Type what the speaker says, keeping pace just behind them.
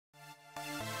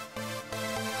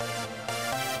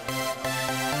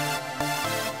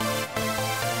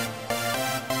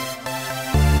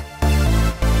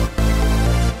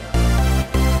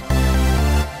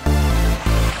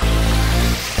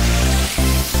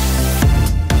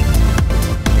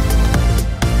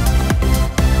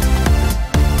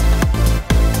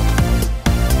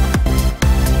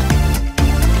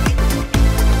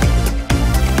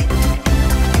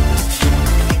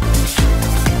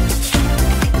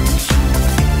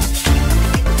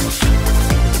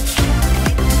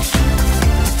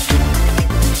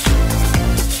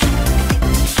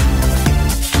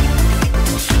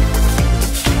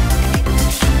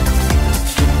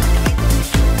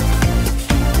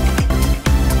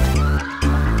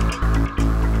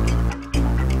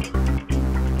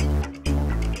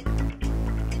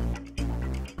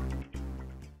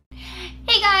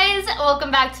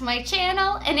back to my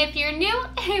channel, and if you're new,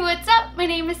 hey, what's up? My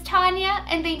name is Tanya,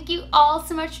 and thank you all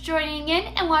so much for joining in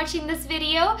and watching this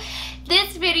video.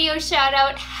 This video shout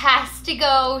out has to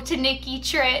go to Nikki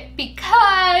Tritt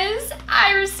because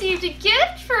I received a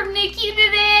gift from Nikki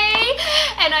today,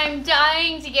 and I'm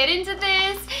dying to get into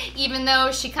this, even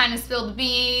though she kind of spilled the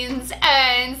beans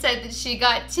and said that she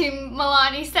got 2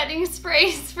 Milani setting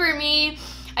sprays for me.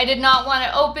 I did not want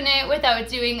to open it without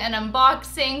doing an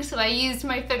unboxing, so I used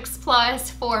my Fix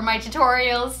Plus for my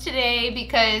tutorials today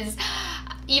because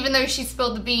even though she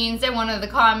spilled the beans in one of the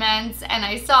comments and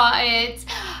I saw it,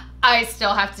 I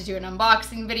still have to do an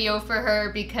unboxing video for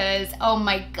her because, oh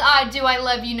my god, do I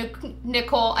love you,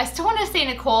 Nicole. I still want to say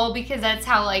Nicole because that's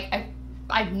how, like,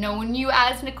 I've known you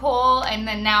as Nicole, and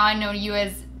then now I know you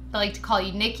as, I like to call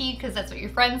you Nikki because that's what your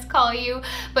friends call you,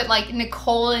 but like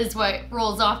Nicole is what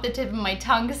rolls off the tip of my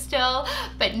tongue still.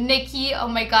 But Nikki, oh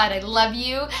my god, I love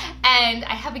you, and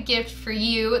I have a gift for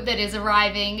you that is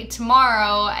arriving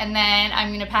tomorrow, and then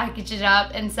I'm gonna package it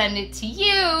up and send it to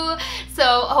you,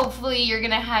 so hopefully you're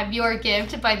gonna have your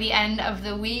gift by the end of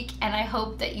the week, and I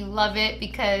hope that you love it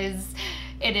because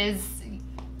it is,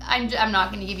 I'm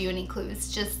not going to give you any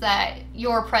clues, just that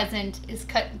your present is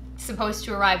supposed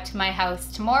to arrive to my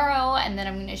house tomorrow, and then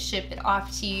I'm going to ship it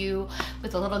off to you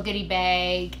with a little goodie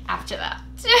bag after that.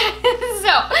 So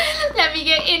let me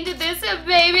get into this,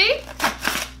 baby.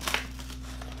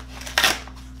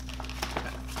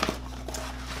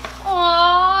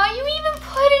 Aw, you even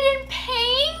put it in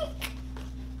pink?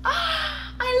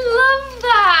 I love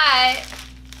that.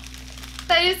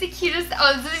 That is the cutest.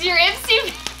 Oh, this is your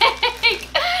Ipsy bag.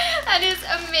 That is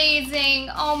amazing.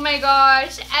 Oh my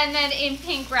gosh. And then in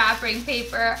pink wrapping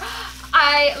paper.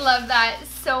 I love that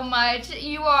so much.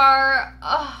 You are,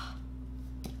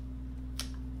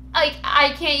 like,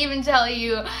 I can't even tell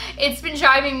you. It's been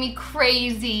driving me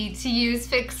crazy to use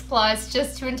Fix Plus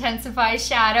just to intensify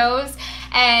shadows.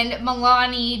 And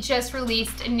Milani just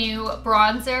released a new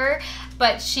bronzer,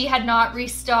 but she had not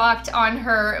restocked on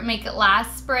her Make It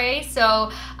Last spray,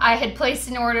 so I had placed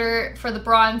an order for the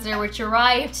bronzer, which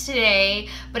arrived today,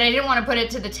 but I didn't want to put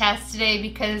it to the test today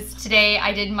because today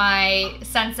I did my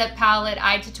Sunset Palette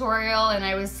eye tutorial, and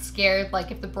I was scared,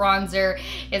 like, if the bronzer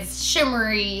is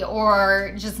shimmery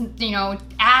or just, you know,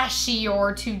 ashy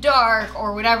or too dark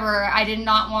or whatever. I did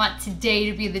not want today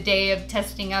to be the day of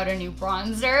testing out a new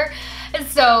bronzer.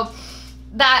 So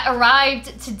that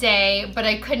arrived today, but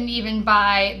I couldn't even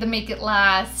buy the Make It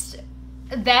Last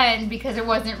then because it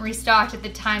wasn't restocked at the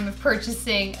time of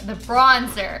purchasing the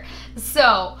bronzer.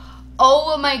 So,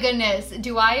 oh my goodness,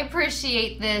 do I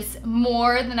appreciate this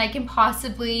more than I can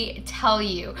possibly tell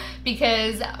you,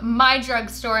 because my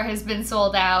drugstore has been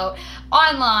sold out,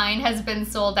 online has been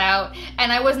sold out,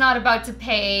 and I was not about to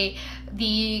pay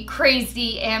the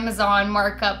crazy Amazon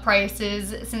markup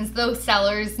prices since those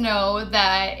sellers know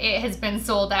that it has been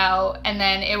sold out, and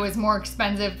then it was more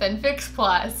expensive than Fix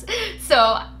Plus.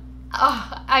 So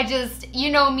I just, you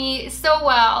know me so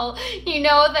well, you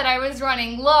know that I was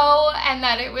running low and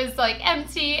that it was like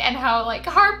empty and how like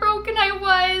heartbroken I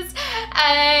was,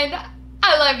 and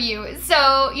I love you.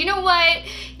 So you know what,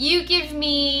 you give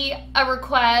me a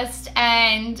request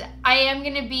and I am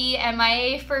gonna be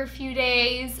MIA for a few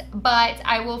days, but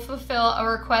I will fulfill a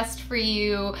request for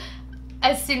you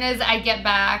as soon as I get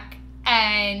back.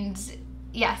 And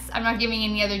yes, I'm not giving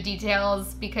any other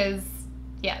details because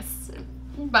yes,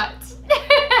 but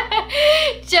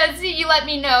just you let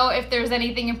me know if there's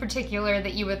anything in particular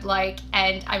that you would like,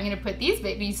 and I'm gonna put these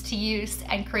babies to use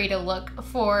and create a look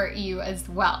for you as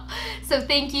well. So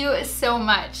thank you so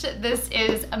much. This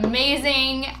is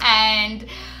amazing, and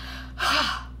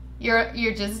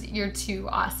you're too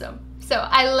awesome. So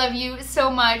I love you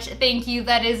so much. Thank you.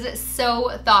 That is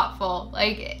so thoughtful.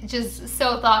 Like, just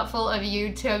so thoughtful of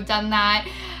you to have done that.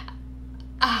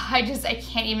 I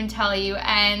can't even tell you,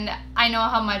 and I know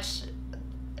how much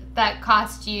that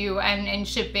cost you and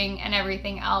shipping and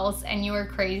everything else, and you are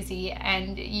crazy,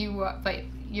 and but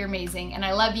you're amazing, and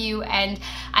I love you, and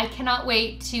I cannot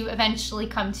wait to eventually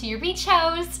come to your beach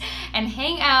house and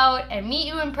hang out and meet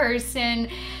you in person.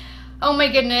 Oh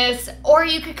my goodness. Or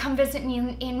you could come visit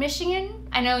me in Michigan.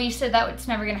 I know you said that it's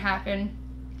never gonna happen,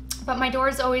 but my door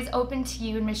is always open to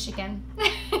you in Michigan.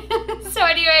 So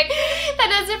anyway, that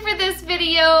does it for this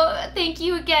video. Thank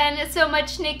you again so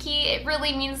much, Nikki. It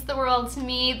really means the world to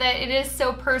me that it is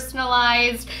so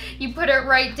personalized. You put it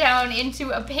right down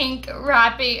into a pink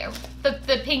wrapping,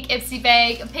 the pink Ipsy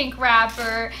bag, a pink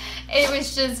wrapper. It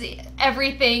was just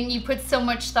everything. You put so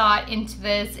much thought into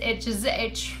this.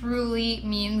 It truly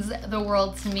means the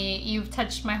world to me. You've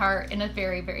touched my heart in a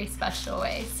very, very special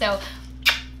way. So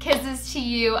Kisses to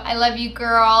you. I love you,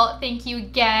 girl. Thank you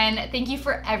again. Thank you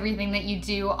for everything that you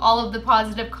do. All of the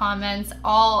positive comments,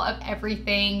 all of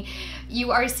everything.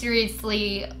 You are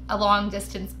seriously a long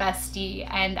distance bestie,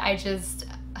 and I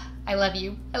love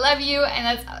you. I love you,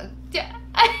 and that's...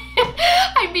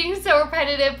 I'm being so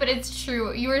repetitive, but it's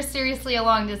true. You are seriously a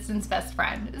long distance best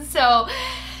friend. So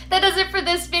that does it for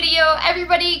this video.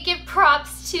 Everybody give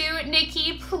props to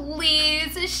Nikki,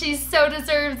 please. She so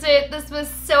deserves it. This was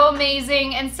so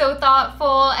amazing and so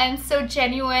thoughtful and so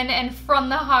genuine and from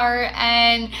the heart,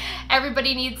 and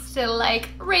everybody needs to like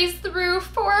raise the roof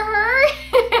for her.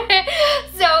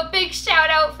 So big shout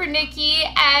out for Nikki,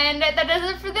 and that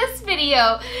does it for this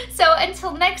video. So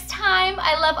until next time,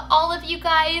 I love all of you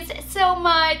guys so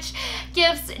much.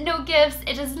 Gifts, no gifts,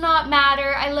 it does not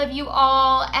matter. I love you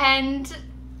all, and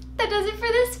that does it for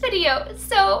this video.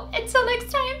 So until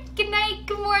next time, good night,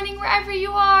 good morning, wherever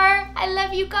you are. I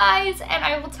love you guys, and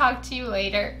I will talk to you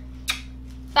later.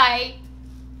 Bye.